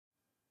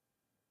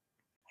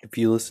If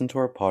you listen to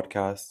our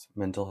podcast,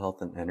 Mental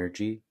Health and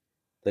Energy,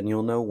 then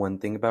you'll know one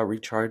thing about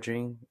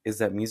recharging is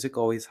that music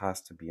always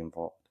has to be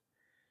involved.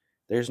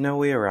 There's no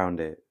way around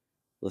it.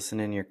 Listen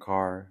in your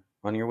car,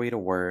 on your way to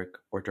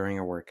work, or during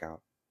a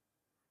workout.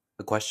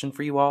 A question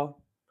for you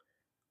all: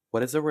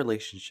 what is a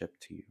relationship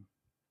to you?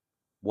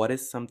 What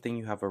is something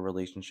you have a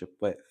relationship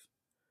with?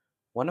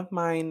 One of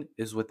mine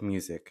is with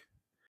music.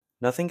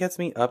 Nothing gets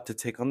me up to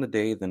take on the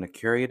day than a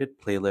curated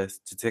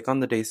playlist to take on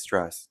the day's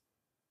stress.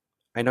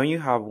 I know you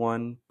have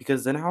one,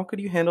 because then how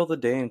could you handle the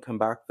day and come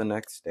back the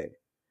next day?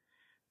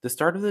 The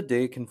start of the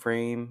day can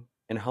frame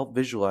and help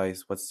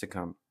visualize what's to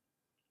come.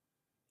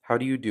 How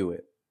do you do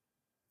it?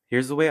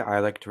 Here's the way I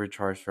like to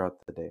recharge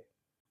throughout the day.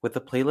 With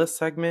a playlist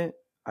segment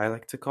I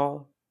like to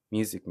call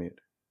Music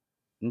Mood.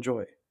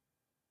 Enjoy.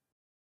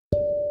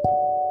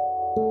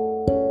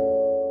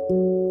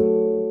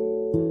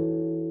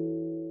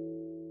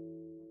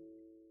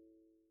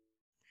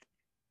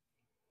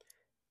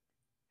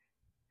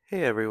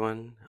 Hey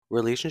everyone.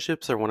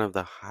 Relationships are one of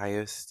the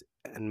highest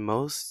and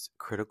most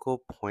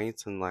critical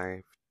points in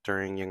life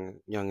during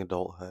young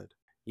adulthood.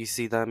 You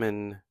see them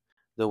in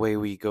the way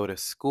we go to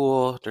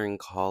school, during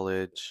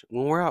college,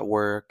 when we're at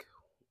work,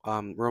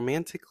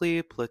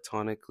 romantically,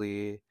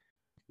 platonically,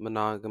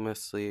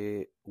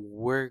 monogamously.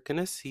 We're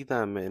gonna see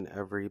them in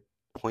every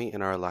point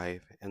in our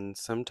life, and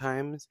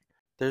sometimes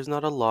there's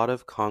not a lot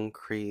of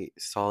concrete,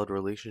 solid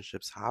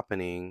relationships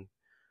happening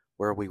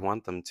where we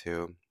want them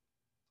to.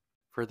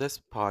 For this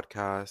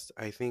podcast,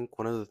 I think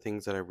one of the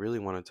things that I really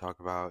want to talk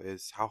about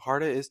is how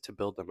hard it is to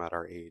build them at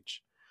our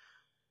age.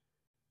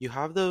 You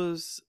have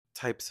those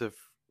types of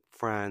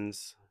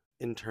friends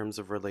in terms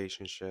of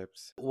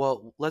relationships.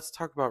 Well, let's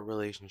talk about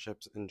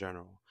relationships in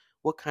general.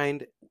 What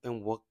kind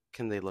and what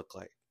can they look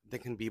like? They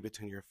can be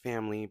between your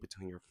family,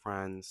 between your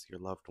friends,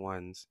 your loved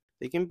ones.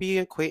 They can be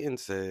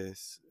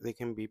acquaintances. They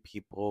can be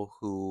people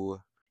who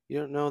you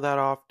don't know that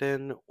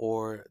often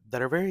or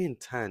that are very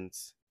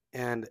intense.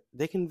 And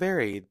they can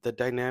vary. The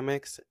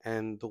dynamics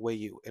and the way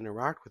you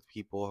interact with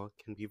people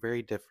can be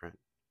very different.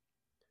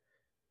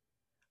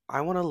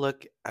 I want to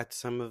look at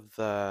some of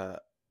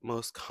the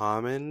most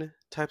common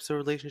types of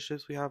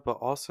relationships we have, but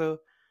also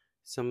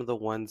some of the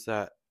ones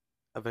that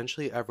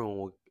eventually everyone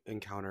will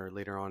encounter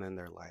later on in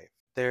their life.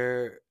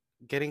 They're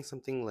getting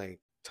something like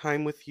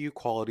time with you,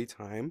 quality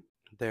time.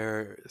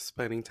 They're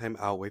spending time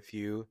out with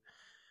you,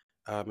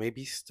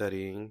 maybe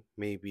studying,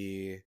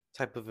 maybe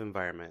type of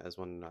environment as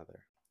one another.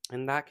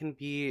 And that can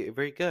be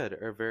very good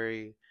or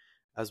very,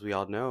 as we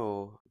all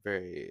know,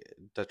 very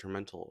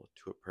detrimental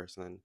to a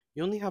person.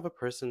 You only have a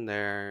person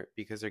there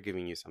because they're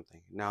giving you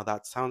something. Now,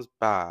 that sounds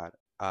bad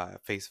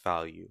at face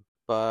value,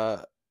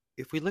 but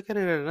if we look at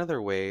it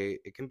another way,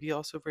 it can be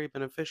also very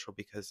beneficial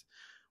because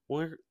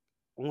when we're,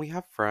 when we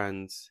have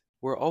friends,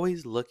 we're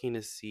always looking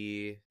to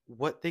see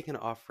what they can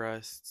offer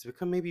us to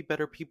become maybe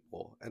better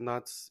people. And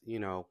that's,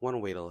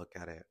 one way to look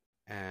at it.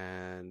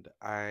 And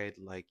I'd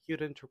like you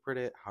to interpret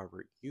it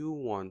however you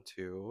want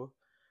to.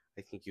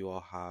 I think you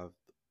all have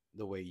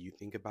the way you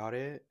think about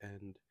it,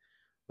 and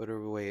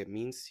whatever way it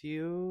means to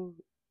you,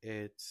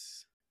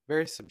 it's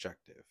very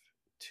subjective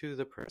to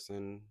the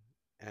person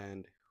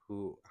and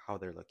who how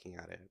they're looking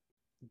at it.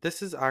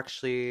 This is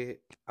actually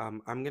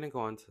I'm gonna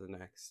go on to the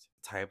next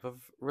type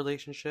of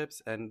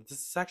relationships, and this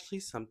is actually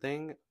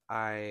something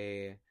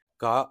I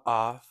got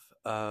off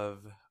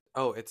of,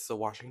 oh, it's the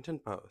Washington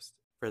Post.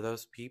 For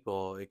those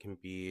people, it can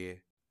be,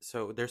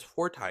 so there's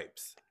four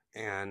types,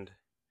 and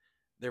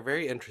they're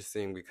very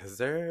interesting because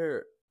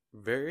they're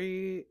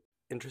very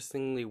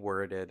interestingly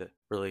worded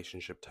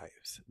relationship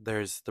types.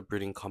 There's the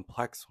brooding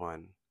complex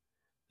one,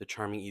 the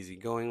charming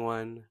easygoing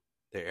one,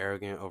 the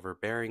arrogant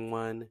overbearing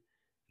one,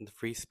 and the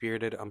free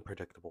spirited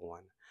unpredictable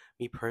one.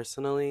 Me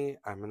personally,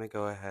 I'm gonna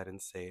go ahead and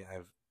say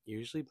I've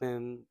usually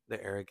been the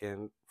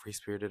arrogant, free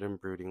spirited, and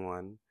brooding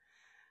one.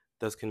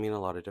 Those can mean a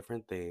lot of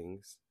different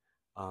things.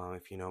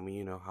 If you know me,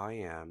 you know how I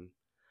am.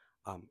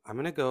 I'm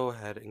gonna go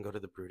ahead and go to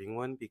the brooding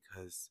one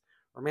because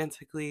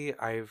romantically,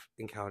 I've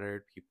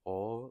encountered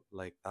people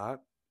like that.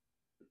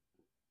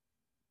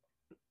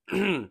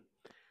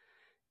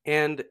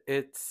 And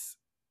it's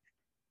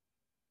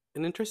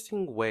an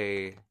interesting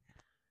way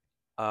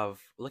of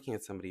looking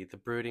at somebody, the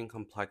brooding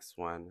complex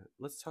one.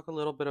 Let's talk a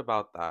little bit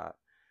about that.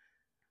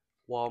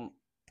 Well,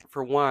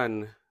 for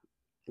one,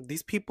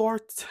 these people are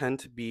tend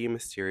to be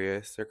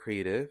mysterious, they're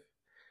creative,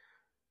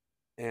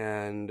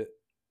 and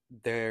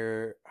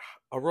they're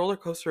a roller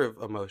coaster of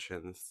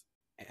emotions.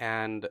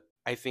 And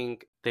I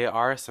think they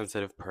are a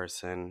sensitive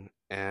person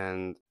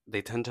and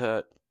they tend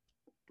to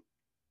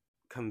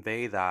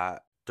convey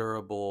that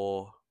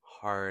durable,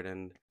 hard,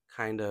 and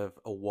kind of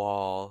a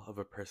wall of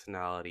a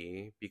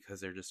personality because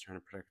they're just trying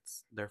to protect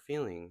their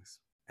feelings.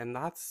 And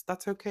that's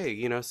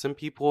okay. Some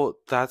people,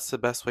 that's the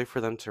best way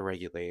for them to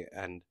regulate.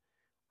 And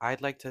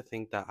I'd like to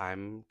think that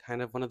I'm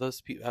kind of one of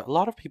those people. A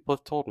lot of people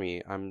have told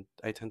me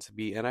I tend to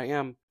be, and I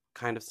am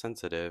kind of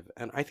sensitive.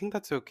 And I think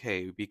that's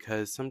okay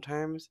because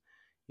sometimes,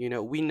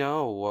 we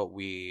know what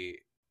we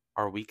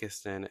are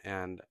weakest in,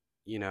 and,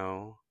 you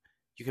know,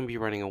 you can be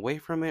running away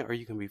from it or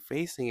you can be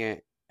facing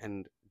it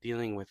and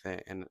dealing with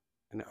it in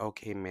an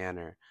okay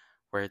manner,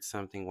 where it's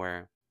something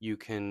where you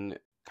can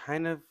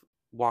kind of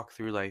walk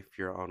through life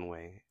your own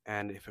way.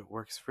 And if it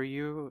works for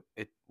you,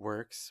 it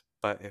works.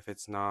 But if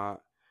it's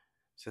not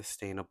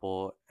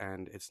sustainable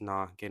and it's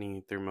not getting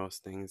you through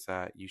most things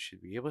that you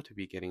should be able to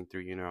be getting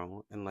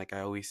through, and like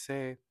I always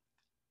say,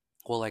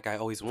 well, like I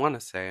always want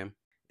to say,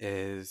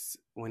 is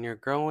when you're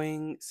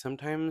growing,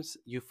 sometimes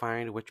you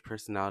find which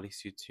personality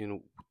suits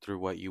you through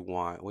what you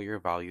want, what your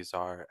values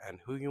are, and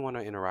who you want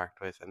to interact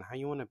with, and how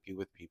you want to be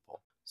with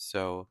people.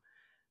 So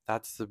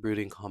that's the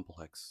brooding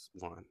complex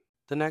one.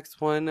 The next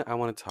one I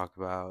want to talk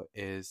about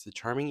is the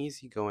charming,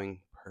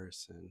 easygoing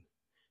person.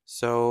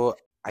 So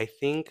I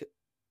think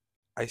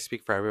I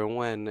speak for everyone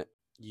when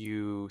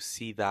you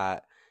see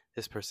that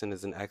this person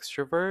is an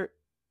extrovert.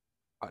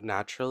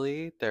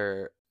 Naturally,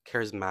 they're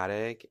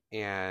charismatic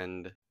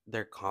and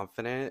they're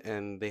confident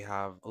and they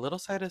have a little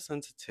side of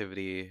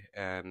sensitivity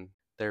and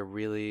they're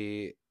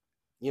really,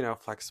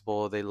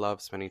 flexible. They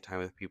love spending time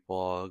with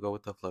people, go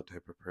with the flow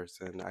type of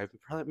person. I've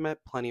probably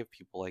met plenty of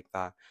people like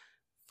that.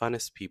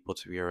 Funnest people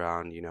to be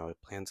around,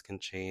 plans can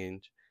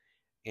change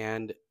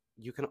and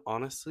you can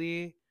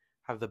honestly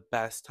have the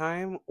best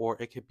time, or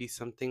it could be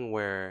something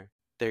where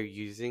they're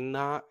using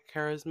that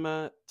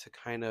charisma to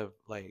kind of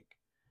like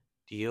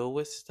deal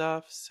with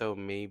stuff. So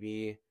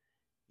maybe,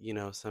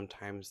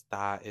 sometimes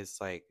that is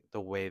like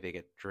the way they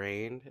get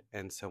drained.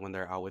 And so when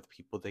they're out with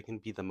people, they can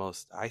be the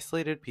most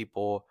isolated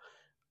people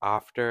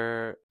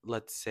after,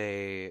 let's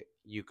say,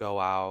 you go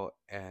out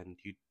and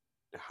you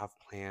have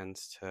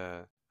plans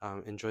to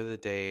enjoy the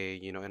day,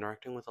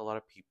 interacting with a lot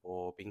of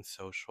people, being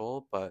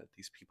social, but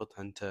these people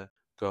tend to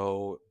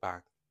go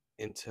back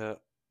into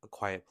a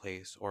quiet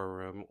place or a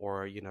room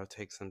or,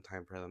 take some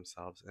time for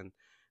themselves. And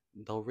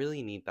they'll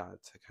really need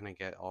that to kind of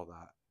get all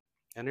that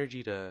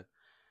energy to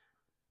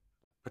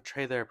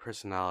portray their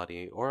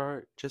personality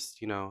or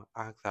just,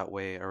 act that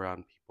way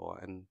around people.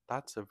 And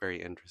that's a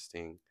very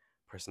interesting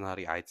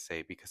personality, I'd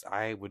say, because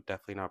I would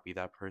definitely not be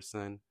that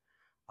person.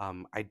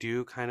 I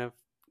do kind of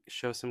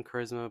show some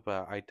charisma,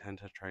 but I tend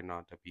to try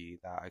not to be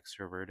that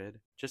extroverted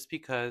just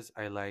because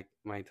I like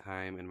my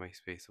time and my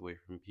space away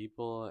from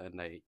people.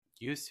 And I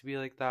used to be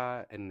like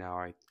that. And now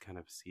I kind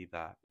of see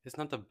that it's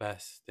not the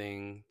best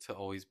thing to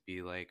always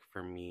be like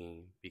for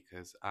me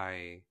because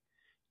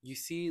you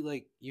see,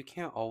 like, you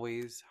can't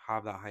always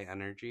have that high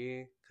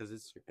energy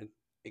because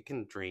it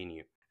can drain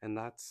you. And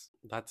that's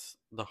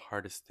the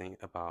hardest thing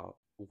about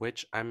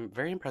which I'm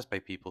very impressed by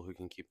people who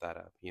can keep that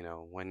up.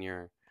 When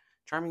you're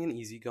charming and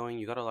easygoing,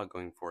 you got a lot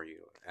going for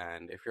you.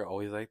 And if you're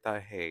always like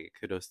that, hey,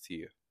 kudos to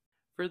you.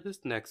 For this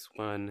next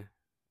one,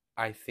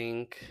 I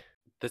think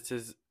this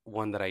is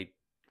one that I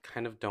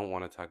kind of don't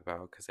want to talk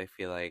about because I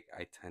feel like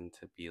I tend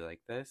to be like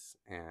this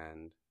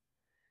and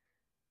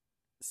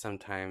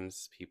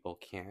sometimes people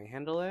can't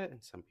handle it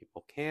and some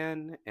people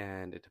can,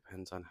 and it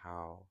depends on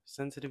how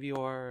sensitive you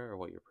are or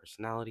what your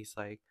personality's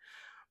like.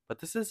 But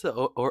this is a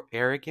or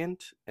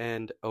arrogant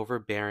and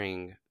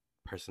overbearing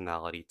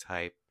personality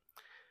type.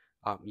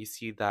 You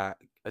see that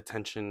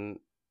attention,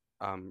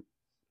 um,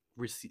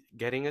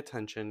 getting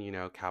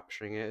attention,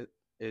 capturing it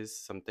is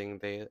something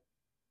they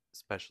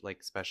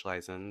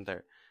specialize in.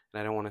 There,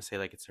 and I don't want to say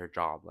like it's their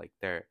job. Like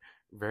they're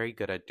very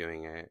good at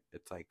doing it.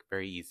 It's like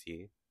very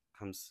easy,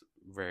 comes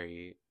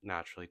very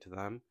naturally to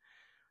them.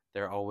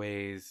 They're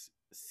always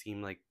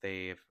seem like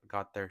they've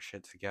got their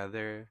shit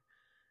together,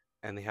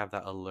 and they have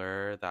that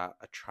allure, that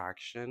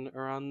attraction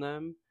around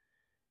them,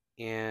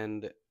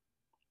 and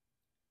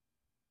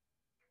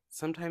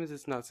sometimes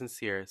it's not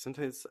sincere.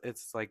 Sometimes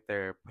it's like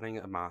they're putting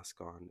a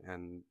mask on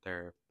and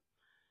they're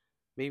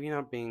maybe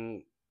not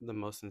being the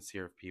most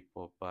sincere of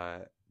people,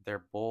 but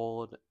they're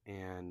bold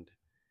and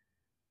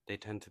they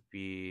tend to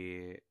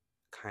be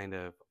kind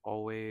of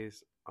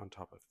always on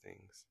top of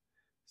things.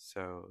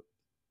 So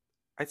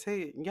I'd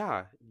say,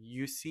 yeah,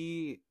 you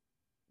see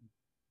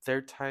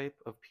their type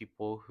of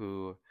people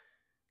who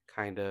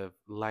kind of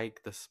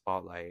like the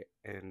spotlight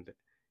and,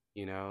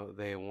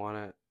 they want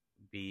to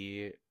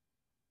be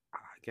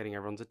getting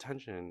everyone's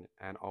attention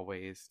and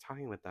always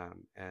talking with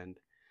them and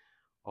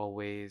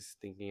always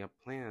thinking of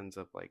plans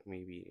of like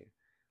maybe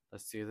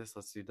let's do this,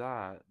 let's do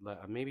that,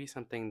 maybe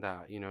something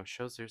that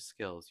shows their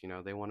skills.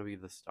 They want to be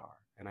the star,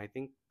 and I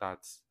think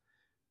that's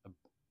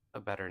a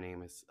better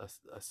name is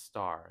a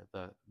star,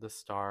 the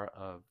star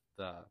of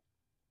the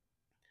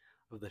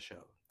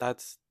show.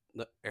 That's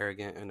the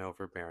arrogant and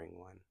overbearing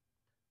one.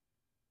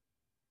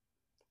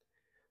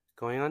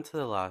 Going on to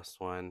the last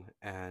one,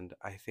 and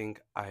I think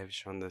I've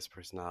shown this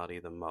personality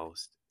the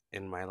most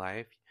in my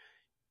life.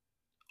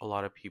 A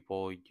lot of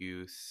people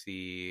you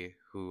see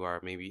who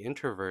are maybe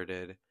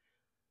introverted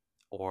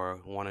or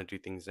want to do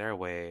things their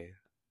way.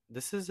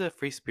 This is a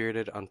free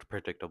spirited,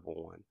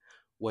 unpredictable one,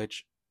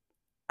 which,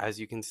 as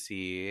you can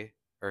see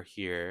or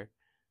hear,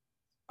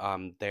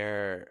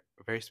 they're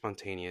very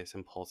spontaneous,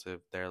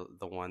 impulsive. They're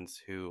the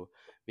ones who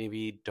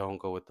maybe don't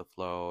go with the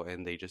flow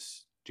and they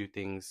just do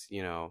things,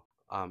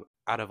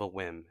 out of a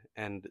whim.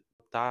 And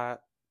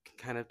that can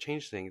kind of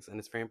change things and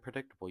it's very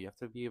unpredictable. You have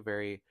to be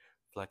very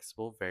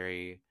flexible,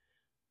 very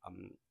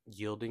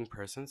yielding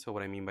person. So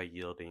what I mean by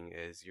yielding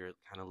is you're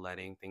kind of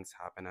letting things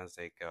happen as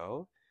they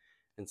go,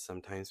 and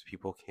sometimes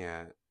people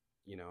can't,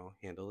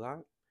 handle that.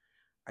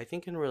 I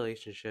think in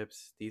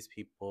relationships, these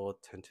people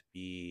tend to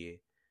be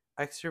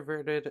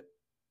extroverted,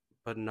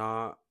 but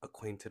not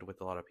acquainted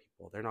with a lot of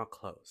people. They're not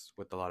close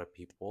with a lot of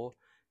people.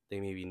 They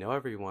maybe know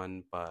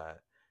everyone, but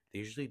they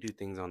usually do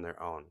things on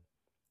their own.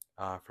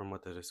 From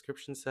what the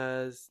description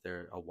says,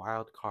 they're a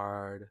wild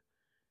card.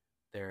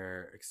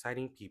 They're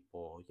exciting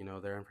people.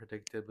 Their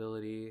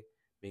unpredictability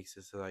makes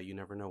it so that you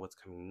never know what's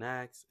coming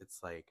next.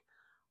 It's like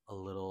a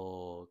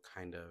little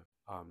kind of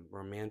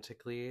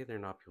romantically, they're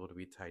not people to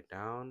be tied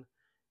down.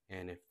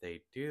 And if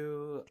they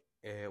do,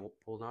 it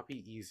will not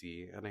be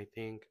easy. And I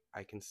think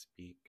I can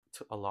speak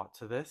a lot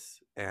to this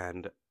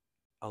and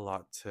a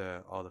lot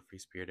to all the free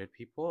spirited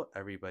people,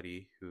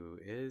 everybody who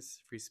is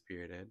free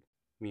spirited.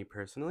 Me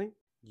personally,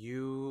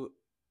 you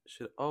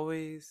should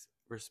always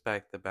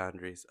respect the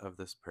boundaries of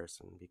this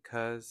person,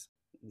 because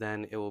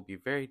then it will be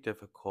very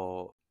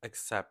difficult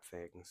accept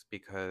things.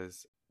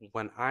 Because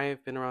when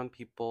I've been around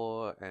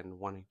people and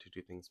wanting to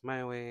do things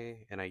my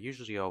way, and I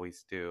usually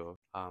always do,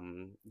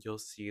 you'll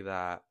see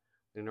that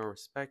you're not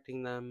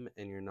respecting them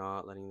and you're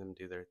not letting them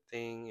do their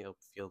thing. It'll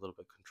feel a little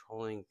bit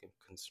controlling and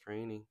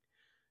constraining.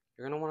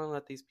 You're going to want to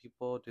let these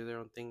people do their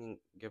own thing and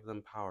give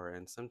them power.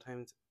 And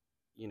sometimes,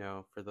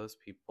 for those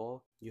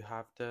people, you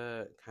have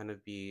to kind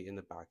of be in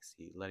the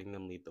backseat, letting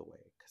them lead the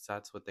way, because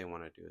that's what they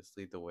want to do, is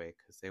lead the way,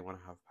 because they want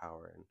to have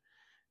power. And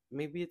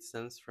maybe it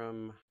stems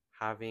from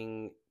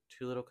having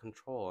too little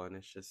control, and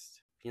it's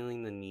just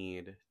feeling the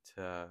need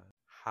to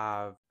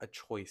have a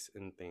choice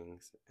in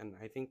things. And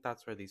I think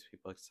that's where these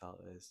people excel,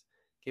 is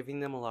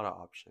giving them a lot of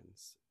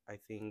options. I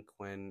think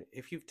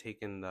if you've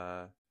taken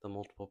the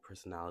multiple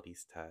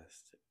personalities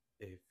test,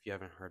 if you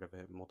haven't heard of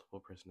it,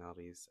 multiple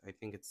personalities, I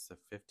think it's the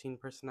 15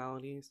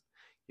 personalities.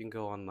 You can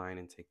go online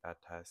and take that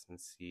test and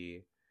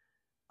see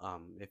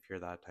if you're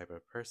that type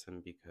of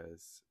person,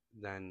 because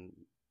then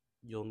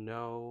you'll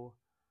know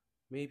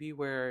maybe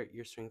where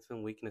your strengths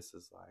and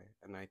weaknesses lie.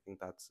 And I think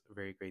that's a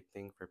very great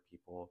thing for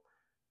people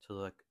to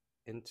look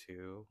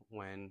into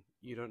when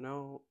you don't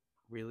know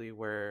really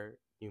where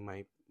you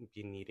might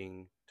be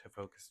needing to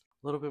focus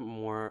a little bit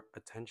more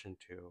attention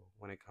to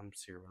when it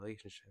comes to your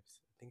relationships.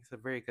 I think it's a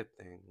very good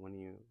thing when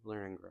you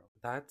learn and grow.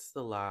 That's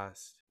the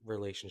last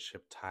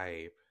relationship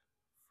type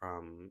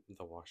from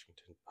the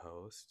Washington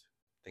Post.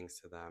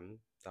 Thanks to them.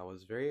 That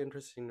was very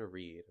interesting to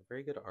read. A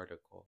very good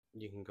article.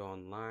 You can go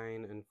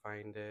online and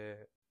find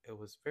it. It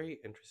was very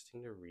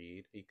interesting to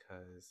read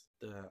because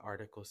the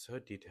article is so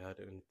detailed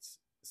and it's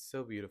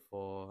so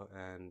beautiful.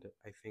 And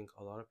I think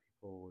a lot of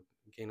people would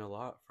gain a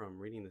lot from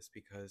reading this,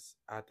 because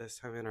at this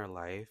time in our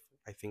life,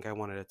 I think I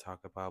wanted to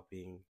talk about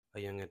being a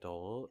young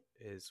adult,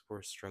 is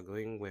we're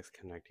struggling with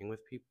connecting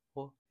with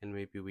people and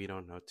maybe we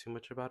don't know too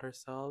much about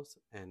ourselves,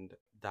 and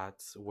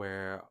that's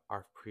where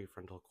our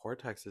prefrontal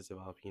cortex is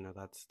developing.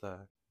 That's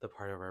the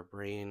part of our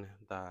brain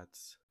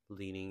that's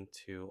leading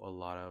to a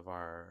lot of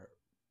our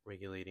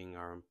regulating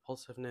our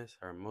impulsiveness,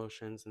 our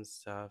emotions and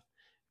stuff.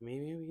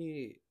 Maybe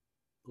we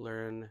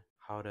learn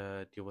how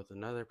to deal with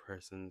another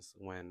person's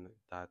when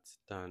that's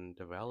done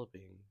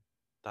developing.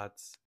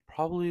 That's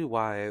probably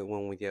why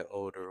when we get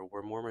older,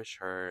 we're more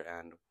mature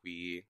and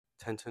we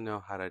tend to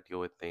know how to deal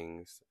with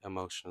things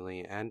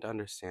emotionally and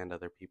understand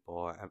other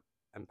people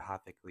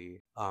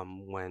empathically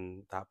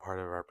when that part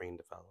of our brain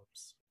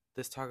develops.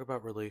 This talk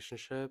about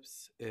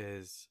relationships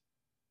is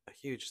a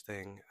huge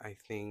thing. I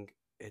think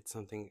it's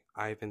something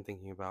I've been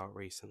thinking about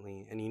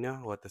recently. And you know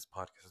what this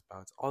podcast is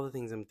about? It's all the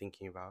things I'm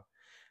thinking about.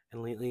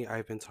 And lately,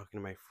 I've been talking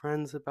to my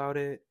friends about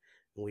it.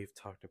 And we've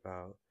talked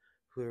about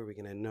who are we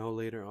going to know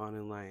later on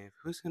in life,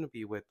 who's going to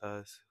be with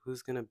us,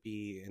 who's going to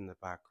be in the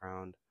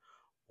background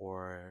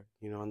or,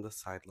 on the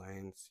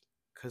sidelines.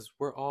 Because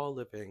we're all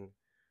living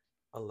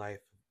a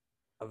life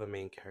of a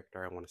main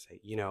character, I want to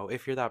say.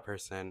 If you're that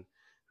person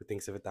who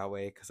thinks of it that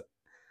way, because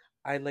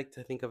I like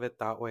to think of it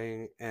that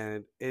way,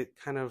 and it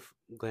kind of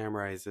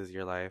glamorizes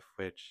your life,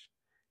 which,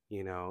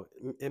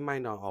 it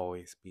might not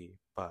always be,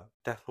 but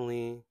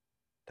definitely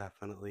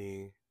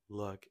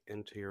look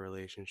into your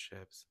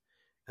relationships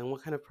and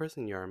what kind of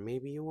person you are.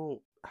 Maybe you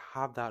won't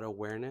have that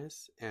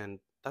awareness, and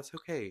that's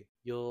okay.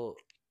 You'll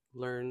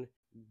learn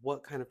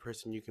what kind of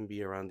person you can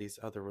be around these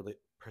other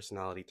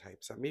personality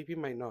types that maybe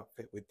might not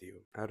fit with you.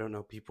 I don't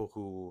know, people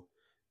who,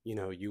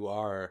 you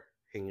are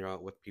hanging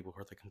out with people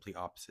who are the complete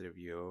opposite of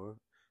you.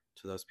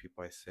 To those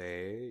people, I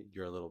say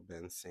you're a little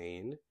bit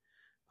insane,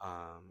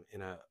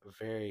 in a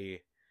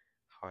very,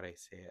 how would I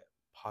say it,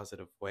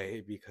 positive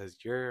way, because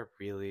you're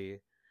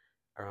really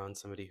around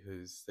somebody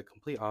who's the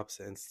complete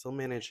opposite and still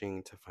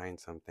managing to find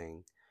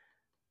something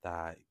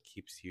that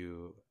keeps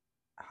you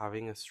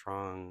having a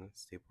strong,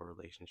 stable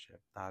relationship.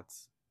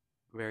 That's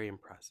very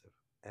impressive.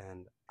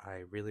 And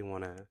I really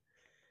want to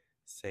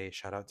say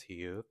shout out to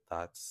you.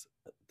 That's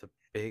the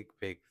big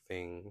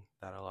thing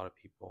that a lot of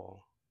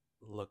people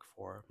look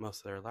for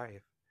most of their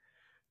life.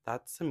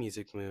 That's the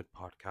Music Mood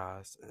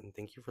podcast, and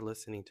thank you for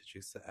listening to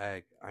Juice the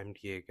Egg. I'm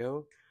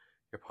Diego,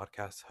 your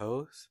podcast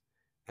host,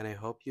 and I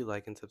hope you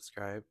like and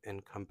subscribe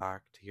and come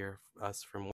back to hear us for more.